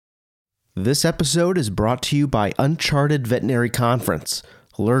This episode is brought to you by Uncharted Veterinary Conference.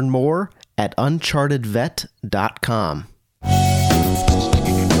 Learn more at unchartedvet.com.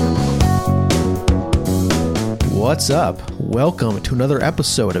 What's up? Welcome to another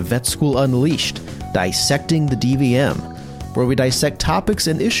episode of Vet School Unleashed, Dissecting the DVM, where we dissect topics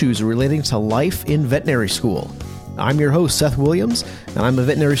and issues relating to life in veterinary school. I'm your host, Seth Williams, and I'm a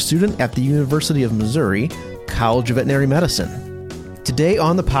veterinary student at the University of Missouri, College of Veterinary Medicine. Today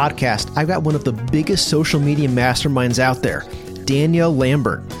on the podcast, I've got one of the biggest social media masterminds out there, Danielle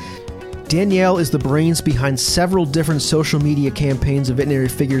Lambert. Danielle is the brains behind several different social media campaigns of veterinary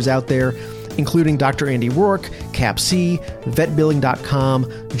figures out there, including Dr. Andy Roark, CAPC,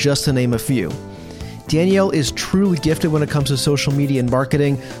 VetBilling.com, just to name a few. Danielle is truly gifted when it comes to social media and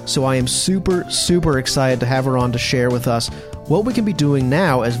marketing, so I am super excited to have her on to share with us what we can be doing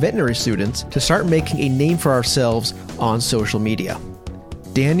now as veterinary students to start making a name for ourselves on social media.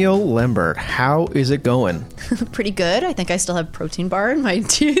 Danielle Lambert, how is it going? Pretty good. I think I still have protein bar in my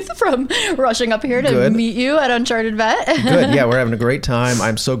teeth from rushing up here to meet you at Uncharted Vet. Good. Yeah, we're having a great time.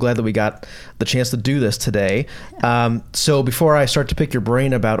 I'm so glad that we got the chance to do this today. So before I start to pick your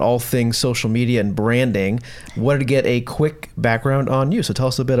brain about all things social media and branding, wanted to get a quick background on you. So tell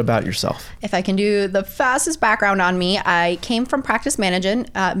us a bit about yourself. If I can do the fastest background on me, I came from practice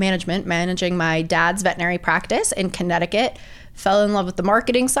management, managing my dad's veterinary practice in Connecticut. Fell in love with the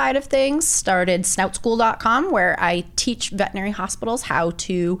marketing side of things, started snoutschool.com, where I teach veterinary hospitals how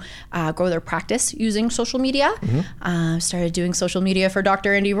to grow their practice using social media. Started doing social media for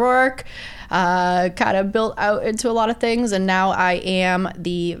Dr. Andy Roark, kind of built out into a lot of things, and now I am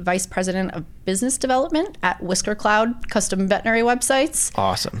the Vice President of Business Development at Whisker Cloud Custom Veterinary Websites.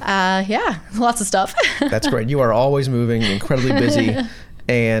 Awesome. Yeah, lots of stuff. That's great. You are always moving, incredibly busy,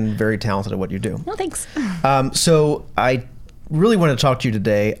 and very talented at what you do. Well, thanks. So I really want to talk to you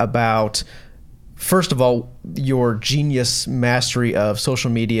today about, first of all, your genius mastery of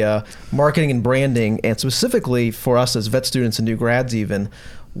social media, marketing and branding, and specifically for us as vet students and new grads even,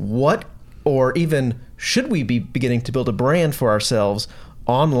 what or even should we be beginning to build a brand for ourselves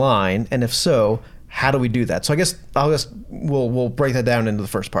online? And if so, how do we do that? So I guess we'll break that down into the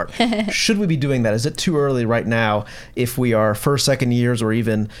first part. Should we be doing that? Is it too early right now if we are first, second years, or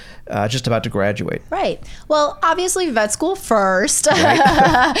even just about to graduate? Right. Well, obviously vet school first.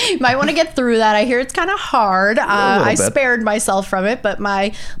 Right. You might want to get through that. I hear it's kind of hard. I spared myself from it, but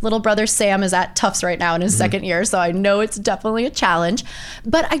my little brother Sam is at Tufts right now in his second year, so I know it's definitely a challenge.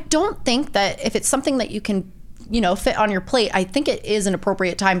 But I don't think that if it's something that you can fit on your plate, I think it is an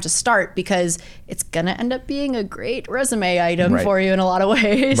appropriate time to start because it's going to end up being a great resume item for you in a lot of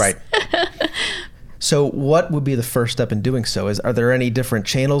ways. Right. So what would be the first step in doing so? Are there any different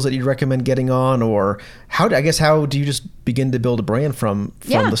channels that you'd recommend getting on, or how do you just begin to build a brand from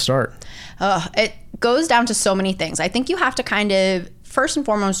the start? It goes down to so many things. I think you have to kind of first and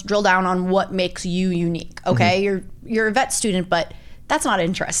foremost drill down on what makes you unique. Okay. You're a vet student, but that's not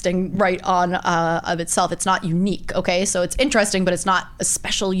interesting right on of itself. It's not unique, okay? So it's interesting, but it's not a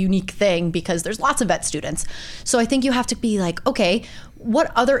special, unique thing because there's lots of vet students. So I think you have to be like, okay,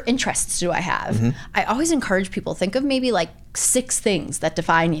 what other interests do I have? I always encourage people, think of maybe like 6 things that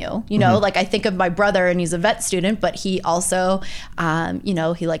define you. Like I think of my brother and he's a vet student, but he also,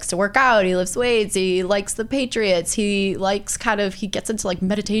 he likes to work out, he lifts weights, he likes the Patriots, he likes he gets into like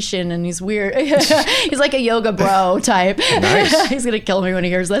meditation and he's weird. He's like a yoga bro type. Nice. He's going to kill me when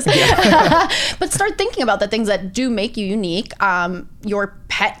he hears this. But start thinking about the things that do make you unique. Your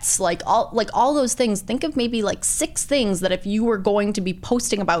pets, like all those things. Think of maybe like 6 things that if you were going to be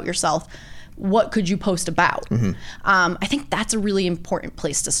posting about yourself, what could you post about? I think that's a really important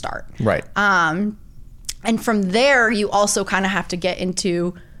place to start. Right. And from there, you also kind of have to get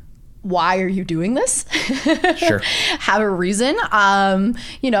into why are you doing this? Sure. Have a reason.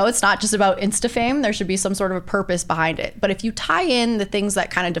 It's not just about Insta fame. There should be some sort of a purpose behind it. But if you tie in the things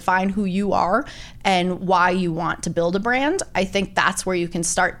that kind of define who you are and why you want to build a brand, I think that's where you can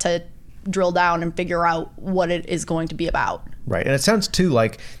start to drill down and figure out what it is going to be about. Right. And it sounds too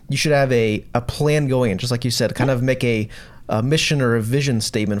like you should have a plan going in, just like you said, kind of make a mission or a vision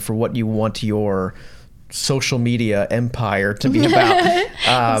statement for what you want your social media empire to be about.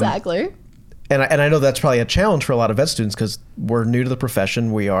 Exactly. And I know that's probably a challenge for a lot of vet students because we're new to the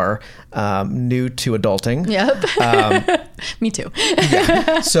profession. We are new to adulting. Yep. Me too.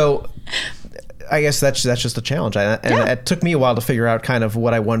 Yeah. So I guess that's just a challenge. And it took me a while to figure out kind of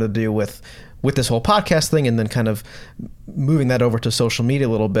what I wanted to do with this whole podcast thing, and then kind of moving that over to social media a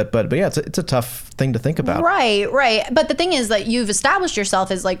little bit. But yeah, it's a tough thing to think about. Right. But the thing is that you've established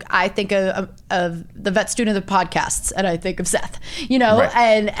yourself as like, I think of the vet student of podcasts, and I think of Seth, Right.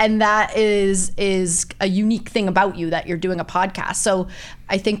 and that is a unique thing about you, that you're doing a podcast. So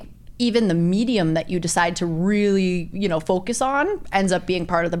I think even the medium that you decide to really, focus on ends up being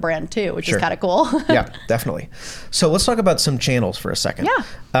part of the brand too, which is kind of cool. Yeah, definitely. So let's talk about some channels for a second.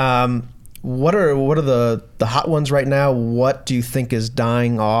 Yeah. What are the hot ones right now? What do you think is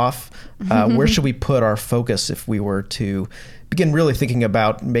dying off? Where should we put our focus if we were to begin really thinking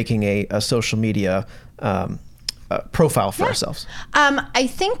about making a social media profile for ourselves? I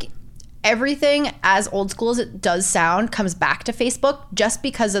think everything, as old school as it does sound, comes back to Facebook, just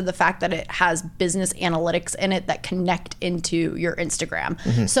because of the fact that it has business analytics in it that connect into your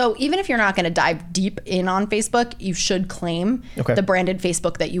Instagram. So even if you're not going to dive deep in on Facebook, you should claim the branded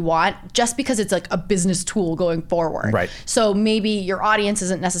Facebook that you want, just because it's like a business tool going forward. Right. So maybe your audience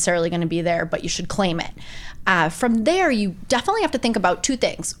isn't necessarily going to be there, but you should claim it. From there, you definitely have to think about two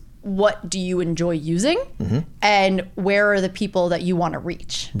things. What do you enjoy using, and where are the people that you want to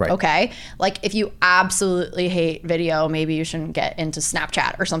reach? Right. Okay. Like if you absolutely hate video, maybe you shouldn't get into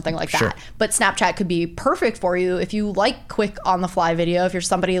Snapchat or something like that. But Snapchat could be perfect for you if you like quick on the fly video, if you're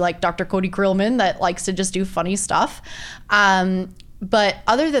somebody like Dr. Cody Krillman that likes to just do funny stuff. But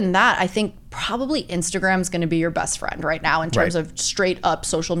other than that, I think probably Instagram's going to be your best friend right now in terms of straight up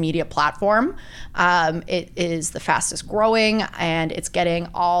social media platform. It is the fastest growing, and it's getting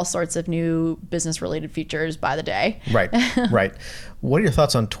all sorts of new business related features by the day. Right. What are your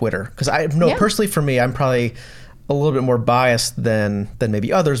thoughts on Twitter? Because I know personally for me, I'm probably a little bit more biased than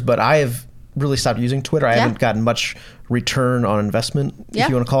maybe others, but I have really stopped using Twitter. I haven't gotten much return on investment, if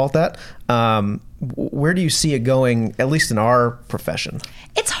you want to call it that. Where do you see it going, at least in our profession?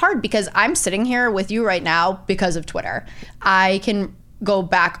 It's hard because I'm sitting here with you right now because of Twitter. I can go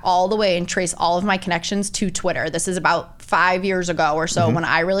back all the way and trace all of my connections to Twitter. This is about 5 years ago or so when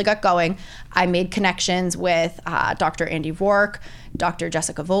I really got going. I made connections with Dr. Andy Rourke, Dr.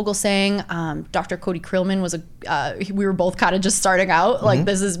 Jessica Vogelsang, Dr. Cody Krillman was we were both kind of just starting out. Like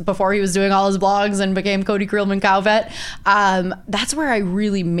this is before he was doing all his blogs and became Cody Krillman Cow Vet. That's where I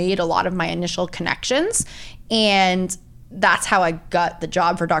really made a lot of my initial connections. And that's how I got the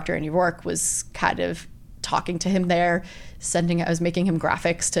job for Dr. Andy Rourke, was kind of talking to him there, I was making him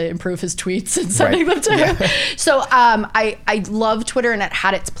graphics to improve his tweets and sending them to him. So I love Twitter, and it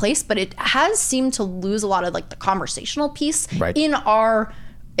had its place, but it has seemed to lose a lot of like the conversational piece in our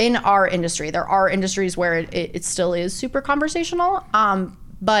industry. There are industries where it still is super conversational,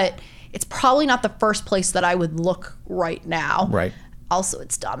 but it's probably not the first place that I would look right now. Right. Also,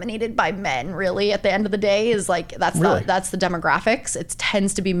 it's dominated by men, really, at the end of the day. Is like that's the demographics. It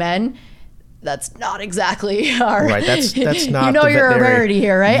tends to be men. That's not exactly our... Right, that's not you're a rarity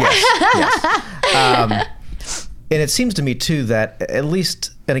here, right? Yes. And it seems to me, too, that at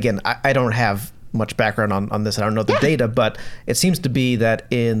least... And again, I don't have much background on this. I don't know the data, but it seems to be that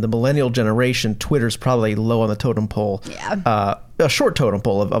in the millennial generation, Twitter's probably low on the totem pole. Yeah. A short totem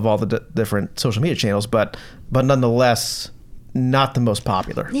pole of all the different social media channels, but nonetheless... not the most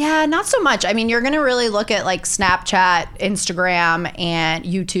popular. Yeah, not so much. I mean, you're going to really look at like Snapchat, Instagram, and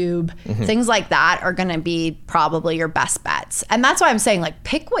YouTube. Things like that are going to be probably your best bets. And that's why I'm saying, like,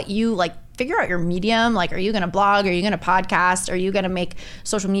 pick what you like. Figure out your medium. Like, are you going to blog? Are you going to podcast? Are you going to make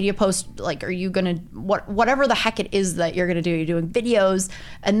social media posts? Like, are you going to whatever the heck it is that you're going to do? You're doing videos,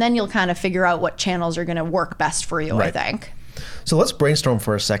 and then you'll kind of figure out what channels are going to work best for you. I think. So let's brainstorm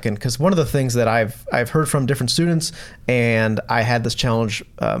for a second, because one of the things that I've heard from different students, and I had this challenge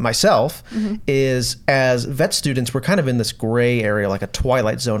myself, is as vet students, we're kind of in this gray area, like a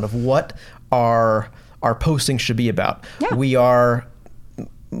twilight zone of what our posting should be about. Yeah. We are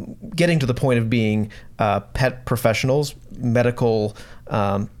getting to the point of being pet professionals, medical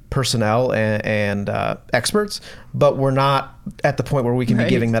personnel and experts, but we're not at the point where we can be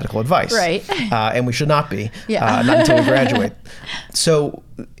giving medical advice. Right. And we should not be, not until we graduate. So,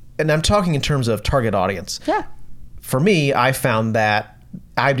 and I'm talking in terms of target audience. Yeah. For me, I found that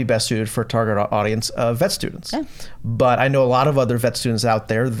I'd be best suited for a target audience of vet students. Yeah. But I know a lot of other vet students out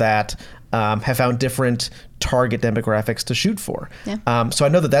there that have found different target demographics to shoot for. Yeah. So I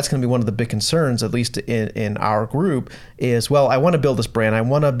know that that's going to be one of the big concerns, at least in our group, is, well, I want to build this brand. I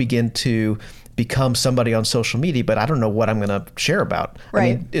want to begin to become somebody on social media, but I don't know what I'm going to share about. Right.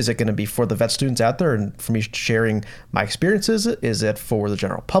 I mean, is it going to be for the vet students out there and for me sharing my experiences? Is it for the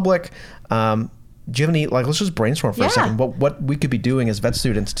general public? do you have any, like, let's just brainstorm for a second, what we could be doing as vet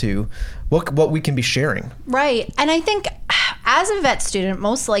students to, what we can be sharing. Right. And I think as a vet student,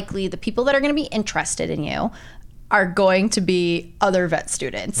 most likely the people that are going to be interested in you are going to be other vet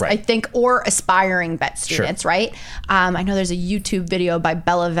students, right. I think, or aspiring vet students, right? I know there's a YouTube video by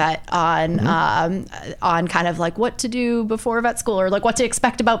Bella Vet on kind of like what to do before vet school, or like what to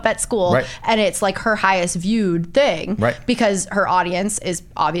expect about vet school. Right. And it's like her highest viewed thing, right. because her audience is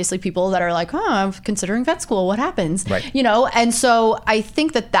obviously people that are like, I'm considering vet school. What happens? Right. You know? And so I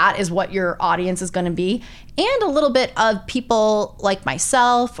think that is what your audience is going to be. And a little bit of people like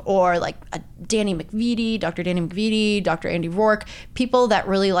myself, or like Danny McVitie, Dr. Danny McVitie, Dr. Andy Rourke, people that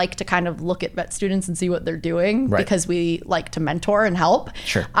really like to kind of look at vet students and see what they're doing, right. because we like to mentor and help.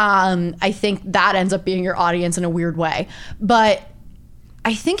 Sure. I think that ends up being your audience in a weird way. But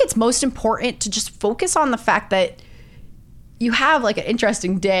I think it's most important to just focus on the fact that you have like an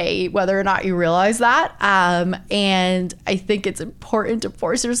interesting day, whether or not you realize that. And I think it's important to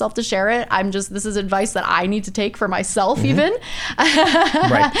force yourself to share it. This is advice that I need to take for myself, even.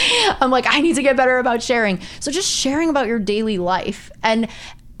 Right. I'm like, I need to get better about sharing. So just sharing about your daily life. And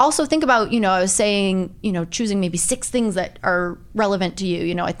also think about, I was saying, choosing maybe 6 things that are relevant to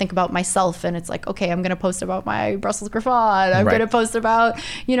you. I think about myself, and it's like, okay, I'm going to post about my Brussels Griffon. I'm right. going to post about,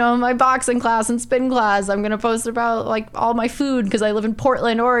 my boxing class and spin class. I'm going to post about like all my food because I live in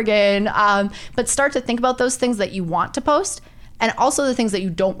Portland, Oregon. But start to think about those things that you want to post, and also the things that you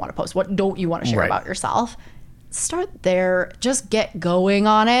don't want to post. What don't you want to share right. about yourself? Start there. Just get going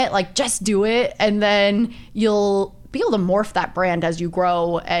on it. Like, just do it. And then you'll be able to morph that brand as you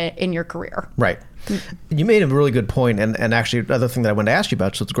grow in your career. Right. You made a really good point, and actually another thing that I wanted to ask you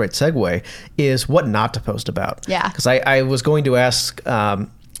about, so it's a great segue, is what not to post about. Yeah. Because I was going to ask Dr.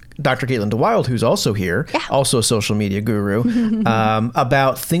 Caitlin DeWild, who's also here, also a social media guru,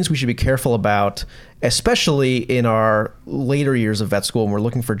 about things we should be careful about, especially in our later years of vet school when we're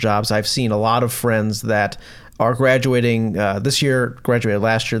looking for jobs. I've seen a lot of friends that are graduating this year, graduated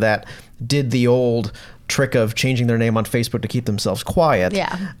last year, that did the old trick of changing their name on Facebook to keep themselves quiet.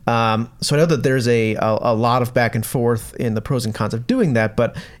 Yeah. So I know that there's a lot of back and forth in the pros and cons of doing that,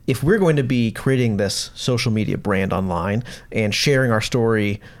 but if we're going to be creating this social media brand online and sharing our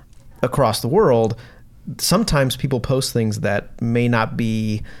story across the world, sometimes people post things that may not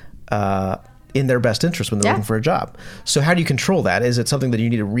be in their best interest when they're looking for a job. So how do you control that? Is it something that you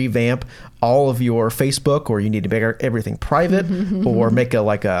need to revamp all of your Facebook, or you need to make everything private, or make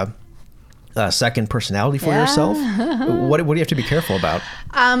a second personality for yourself? What do you have to be careful about?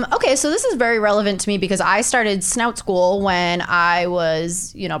 Okay, so this is very relevant to me because I started snout school when I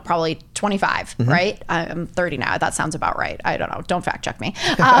was, probably 25, right? I'm 30 now. That sounds about right. I don't know. Don't fact check me.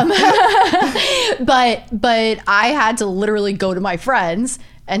 But I had to literally go to my friends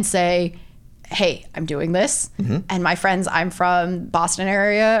and say, hey, I'm doing this. And my friends, I'm from Boston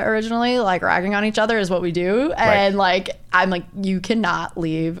area originally, like ragging on each other is what we do. And I'm like, you cannot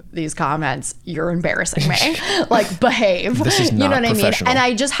leave these comments. You're embarrassing me. Like, behave. This is not what I mean? professional. And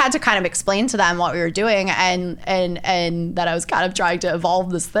I just had to kind of explain to them what we were doing and that I was kind of trying to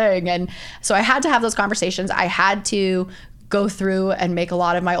evolve this thing. And so I had to have those conversations. I had to go through and make a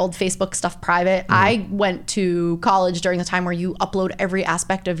lot of my old Facebook stuff private. I went to college during the time where you upload every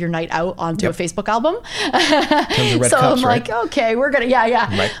aspect of your night out onto a Facebook album. So I'm like, okay, we're gonna, Right.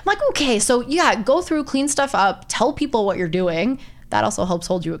 I'm like, okay, so go through, clean stuff up, tell people what you're doing. That also helps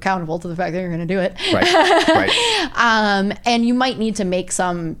hold you accountable to the fact that you're going to do it. Right. And you might need to make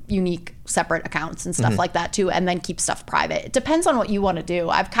some unique separate accounts and stuff like that too, and then keep stuff private. It depends on what you want to do.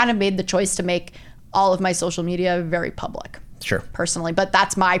 I've kind of made the choice to make all of my social media very public. Sure. Personally, but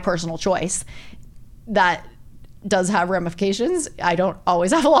that's my personal choice. That does have ramifications. I don't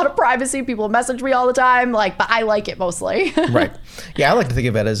always have a lot of privacy. People message me all the time, but I like it mostly. Right. Yeah, I like to think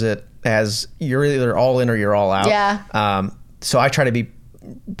of it as you're either all in or you're all out. Yeah. So I try to be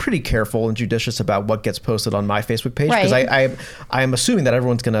pretty careful and judicious about what gets posted on my Facebook page, because I am assuming that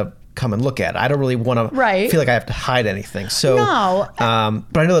everyone's going to come and look at it. I don't really want to feel like I have to hide anything. So, but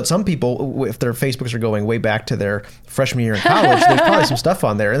I know that some people, if their Facebooks are going way back to their freshman year in college, there's probably some stuff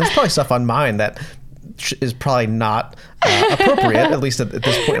on there, and there's probably stuff on mine that is probably not appropriate, at least at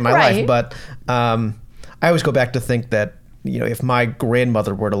this point in my life. But I always go back to think that, if my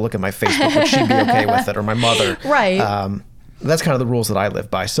grandmother were to look at my Facebook, would she be okay with it, or my mother? Right. That's kind of the rules that I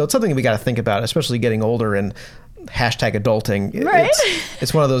live by. So it's something we got to think about, especially getting older and #adulting. Right.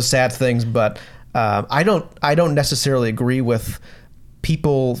 It's one of those sad things, but I don't necessarily agree with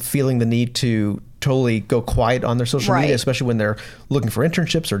people feeling the need to totally go quiet on their social media, especially when they're looking for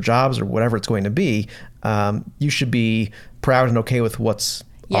internships or jobs or whatever it's going to be. You should be proud and okay with what's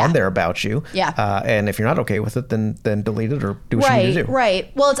on there about you. Yeah. And if you're not okay with it, then delete it or do what you need to do.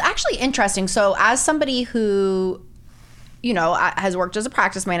 Right. Well, it's actually interesting. So as somebody who, has worked as a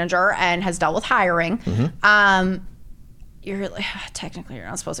practice manager and has dealt with hiring, you're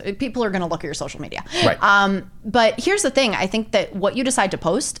not supposed to. People are going to look at your social media. Right. But here's the thing. I think that what you decide to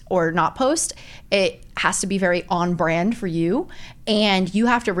post or not post, it has to be very on brand for you. And you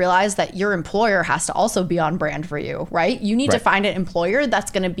have to realize that your employer has to also be on brand for you, right? You need to find an employer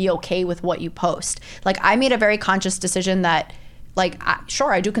that's going to be okay with what you post. Like, I made a very conscious decision that,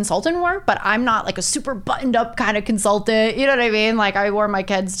 sure, I do consultant work, but I'm not like a super buttoned up kind of consultant. You know what I mean? Like, I wore my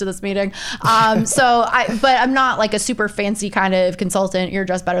kids to this meeting. But I'm not like a super fancy kind of consultant. You're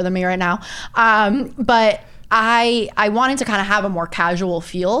dressed better than me right now. But I wanted to kind of have a more casual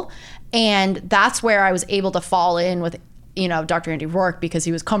feel. And that's where I was able to fall in with, Dr. Andy Roark, because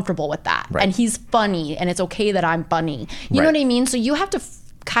he was comfortable with that. Right. And he's funny, and it's okay that I'm funny. You know what I mean? So you have to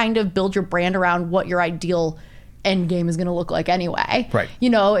kind of build your brand around what your ideal end game is going to look like anyway. Right.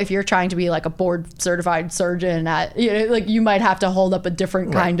 If you're trying to be like a board certified surgeon you might have to hold up a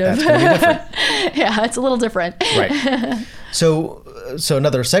different kind of. That's gonna be different. Yeah, it's a little different. Right. So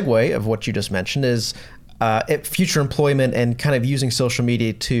another segue of what you just mentioned is future employment and kind of using social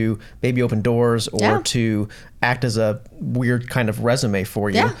media to maybe open doors or to act as a weird kind of resume for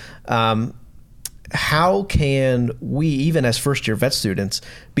you. Yeah. How can we, even as first-year vet students,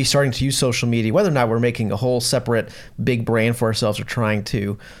 be starting to use social media, whether or not we're making a whole separate big brand for ourselves or trying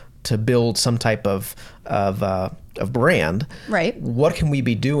to build some type of brand? Right. What can we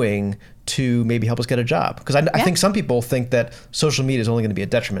be doing to maybe help us get a job? Because I think some people think that social media is only going to be a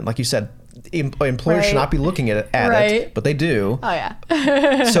detriment. Like you said, employers should not be looking at it, but they do. Oh,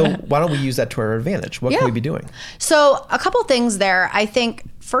 yeah. So why don't we use that to our advantage? What can we be doing? So a couple things there. I think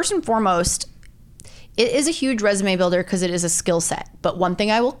first and foremost, it is a huge resume builder because it is a skill set. But one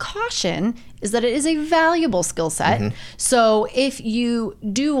thing I will caution is that it is a valuable skill set. Mm-hmm. So if you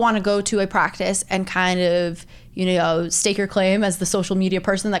do want to go to a practice and kind of, stake your claim as the social media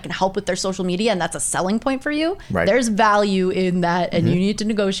person that can help with their social media, and that's a selling point for you, there's value in that, and you need to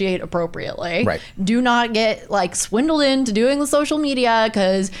negotiate appropriately. Right. Do not get swindled into doing the social media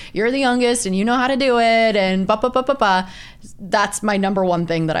because you're the youngest and you know how to do it and That's my number one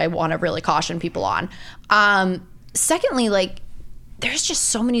thing that I want to really caution people on. Secondly, there's just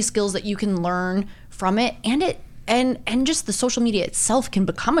so many skills that you can learn from it, and just the social media itself can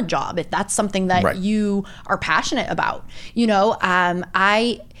become a job if that's something that you are passionate about.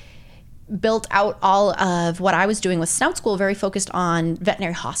 I built out all of what I was doing with Snout School, very focused on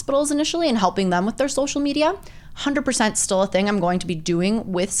veterinary hospitals initially and helping them with their social media. 100% still a thing I'm going to be doing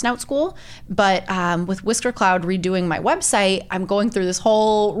with Snout School. But with Whisker Cloud redoing my website, I'm going through this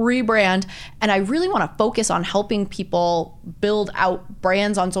whole rebrand, and I really want to focus on helping people build out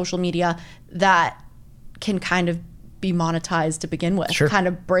brands on social media that can kind of be monetized to begin with. Sure.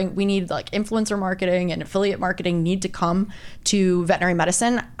 We need influencer marketing and affiliate marketing need to come to veterinary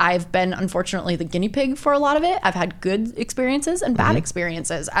medicine. I've been unfortunately the guinea pig for a lot of it. I've had good experiences and bad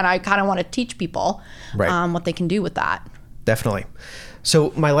experiences, and I kind of want to teach people what they can do with that. Definitely.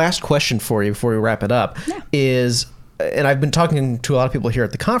 So my last question for you before we wrap it up is, and I've been talking to a lot of people here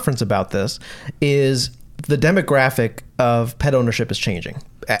at the conference about this, is the demographic of pet ownership is changing.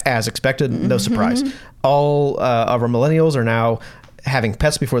 As expected, no surprise. All of our millennials are now having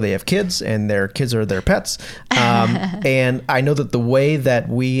pets before they have kids, and their kids are their pets. And I know that the way that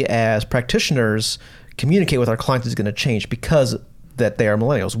we as practitioners communicate with our clients is going to change because that they are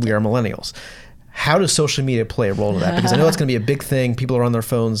millennials. We are millennials. How does social media play a role in that? Because I know it's going to be a big thing. People are on their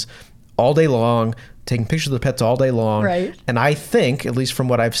phones all day long, taking pictures of the pets all day long. Right. And I think, at least from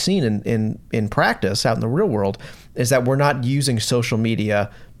what I've seen in practice out in the real world, is that we're not using social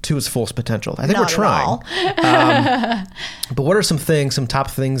media to its fullest potential. I think we're trying. But what are some top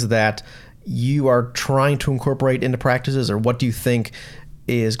things that you are trying to incorporate into practices, or what do you think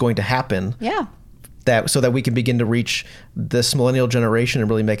is going to happen? Yeah. So that we can begin to reach this millennial generation and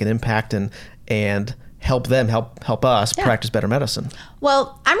really make an impact and help them help us practice better medicine.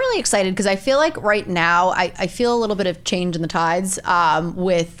 Well, I'm really excited because I feel like right now I feel a little bit of change in the tides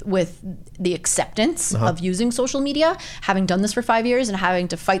with the acceptance of using social media, having done this for 5 years and having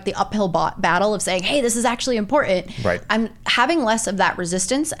to fight the uphill battle of saying, hey, this is actually important. Right. I'm having less of that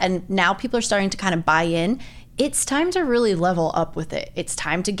resistance, and now people are starting to kind of buy in. it's time to really level up with it. It's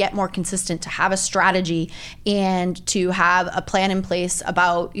time to get more consistent, to have a strategy and to have a plan in place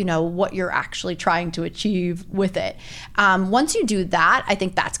about, what you're actually trying to achieve with it. Once you do that, I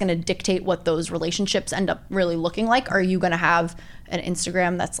think that's going to dictate what those relationships end up really looking like. Are you going to have an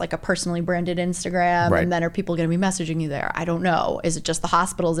Instagram that's like a personally branded Instagram, right, and then are people going to be messaging you there? I don't know. Is it just the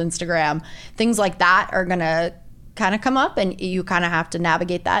hospital's Instagram? Things like that are going to kind of come up, and you kind of have to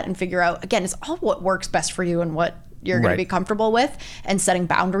navigate that and figure out, again, it's all what works best for you and what you're going to be comfortable with, and setting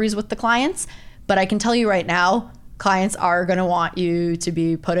boundaries with the clients. But I can tell you right now, clients are going to want you to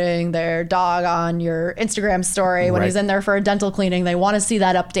be putting their dog on your Instagram story when he's in there for a dental cleaning. They want to see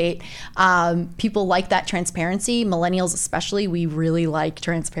that update. People like that transparency. Millennials especially, we really like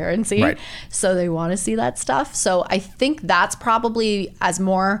transparency. Right. So they want to see that stuff. So I think that's probably, as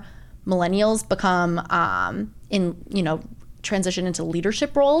more millennials become transition into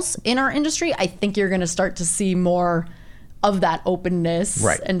leadership roles in our industry, I think you're going to start to see more of that openness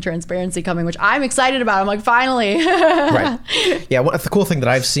and transparency coming, which I'm excited about. I'm like, finally. Right. Yeah. The cool thing that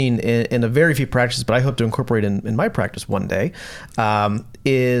I've seen in a very few practices, but I hope to incorporate in my practice one day,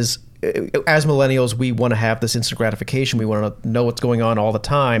 is as millennials, we want to have this instant gratification. We want to know what's going on all the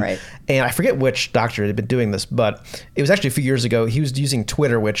time. Right. And I forget which doctor had been doing this, but it was actually a few years ago. He was using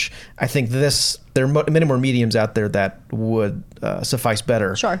Twitter, which I think there are many more mediums out there that would suffice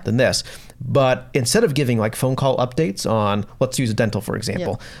better than this. But instead of giving like phone call updates on, let's use dental, for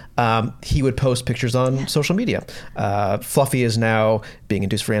example, he would post pictures on social media. Fluffy is now being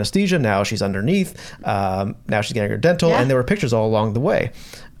induced for anesthesia. Now she's underneath. Now she's getting her dental. And there were pictures all along the way.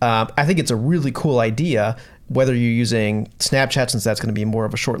 I think it's a really cool idea, whether you're using Snapchat, since that's going to be more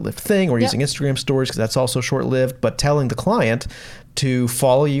of a short-lived thing, or using Instagram stories, because that's also short-lived, but telling the client to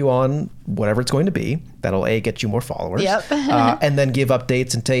follow you on whatever it's going to be. That'll get you more followers. And then give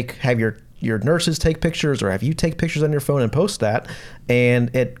updates and have your nurses take pictures, or have you take pictures on your phone and post that,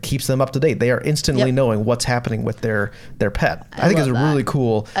 and it keeps them up to date. They are instantly knowing what's happening with their pet. I think it's a really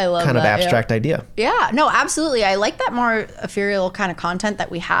cool kind of abstract idea. Yeah, no, absolutely. I like that more ethereal kind of content that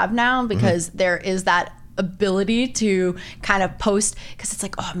we have now, because there is that ability to kind of post, because it's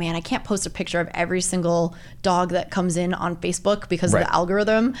like, oh man, I can't post a picture of every single dog that comes in on Facebook because of the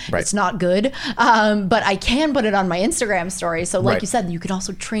algorithm. It's not good. But I can put it on my Instagram story. So like you said, you can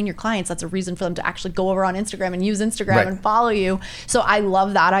also train your clients. That's a reason for them to actually go over on Instagram and use Instagram and follow you. So I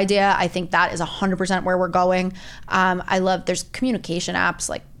love that idea. I think that is 100% where we're going. There's communication apps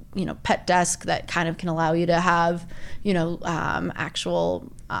like, Pet Desk that kind of can allow you to have,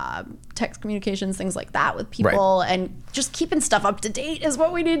 actual text communications, things like that with people, and just keeping stuff up to date is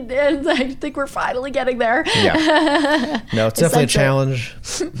what we need. And I think we're finally getting there. Yeah. No, it's definitely a challenge,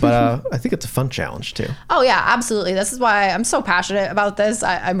 but I think it's a fun challenge too. Oh yeah, absolutely. This is why I'm so passionate about this.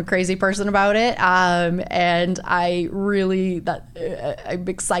 I'm a crazy person about it. And I'm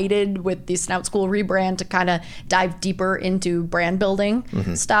excited with the Snout School rebrand to kind of dive deeper into brand building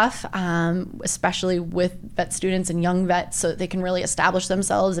stuff, especially with vet students and young vets, so that they can really establish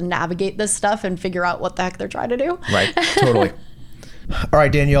themselves and navigate this stuff and figure out what the heck they're trying to do. Right, totally. All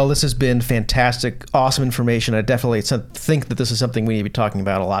right, Danielle, this has been fantastic, awesome information. I definitely think that this is something we need to be talking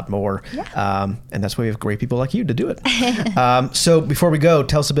about a lot more. And that's why we have great people like you to do it. So before we go,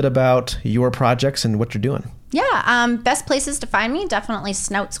 tell us a bit about your projects and what you're doing. Yeah, best places to find me, definitely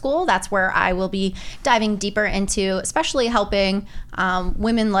Snout School. That's where I will be diving deeper into, especially helping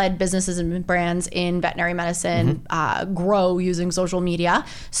women-led businesses and brands in veterinary medicine grow using social media.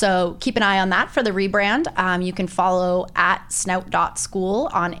 So keep an eye on that for the rebrand. You can follow at snout.school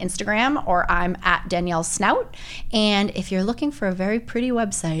on Instagram, or I'm at Danielle Snout. And if you're looking for a very pretty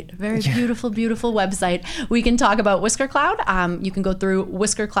website, a very beautiful, beautiful website, we can talk about Whisker Cloud. You can go through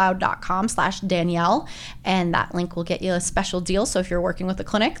whiskercloud.com/Danielle, and that link will get you a special deal. So if you're working with a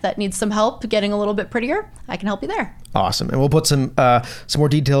clinic that needs some help getting a little bit prettier, I can help you there. Awesome. And we'll put some more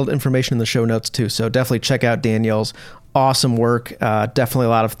detailed information in the show notes too. So definitely check out Danielle's awesome work. Definitely a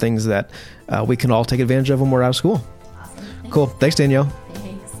lot of things that we can all take advantage of when we're out of school. Awesome. Cool. Thanks, Danielle.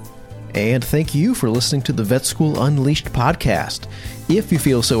 Thanks. And thank you for listening to the Vet School Unleashed podcast. If you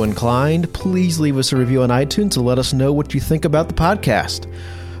feel so inclined, please leave us a review on iTunes to let us know what you think about the podcast.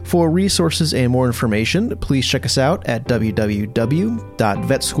 For resources and more information, please check us out at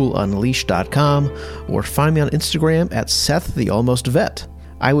www.vetschoolunleashed.com, or find me on Instagram at SethTheAlmostVet.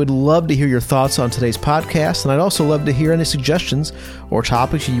 I would love to hear your thoughts on today's podcast, and I'd also love to hear any suggestions or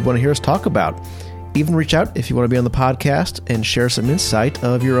topics you want to hear us talk about. Even reach out if you want to be on the podcast and share some insight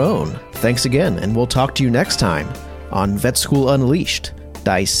of your own. Thanks again, and we'll talk to you next time on Vet School Unleashed,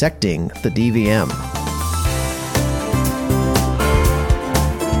 Dissecting the DVM.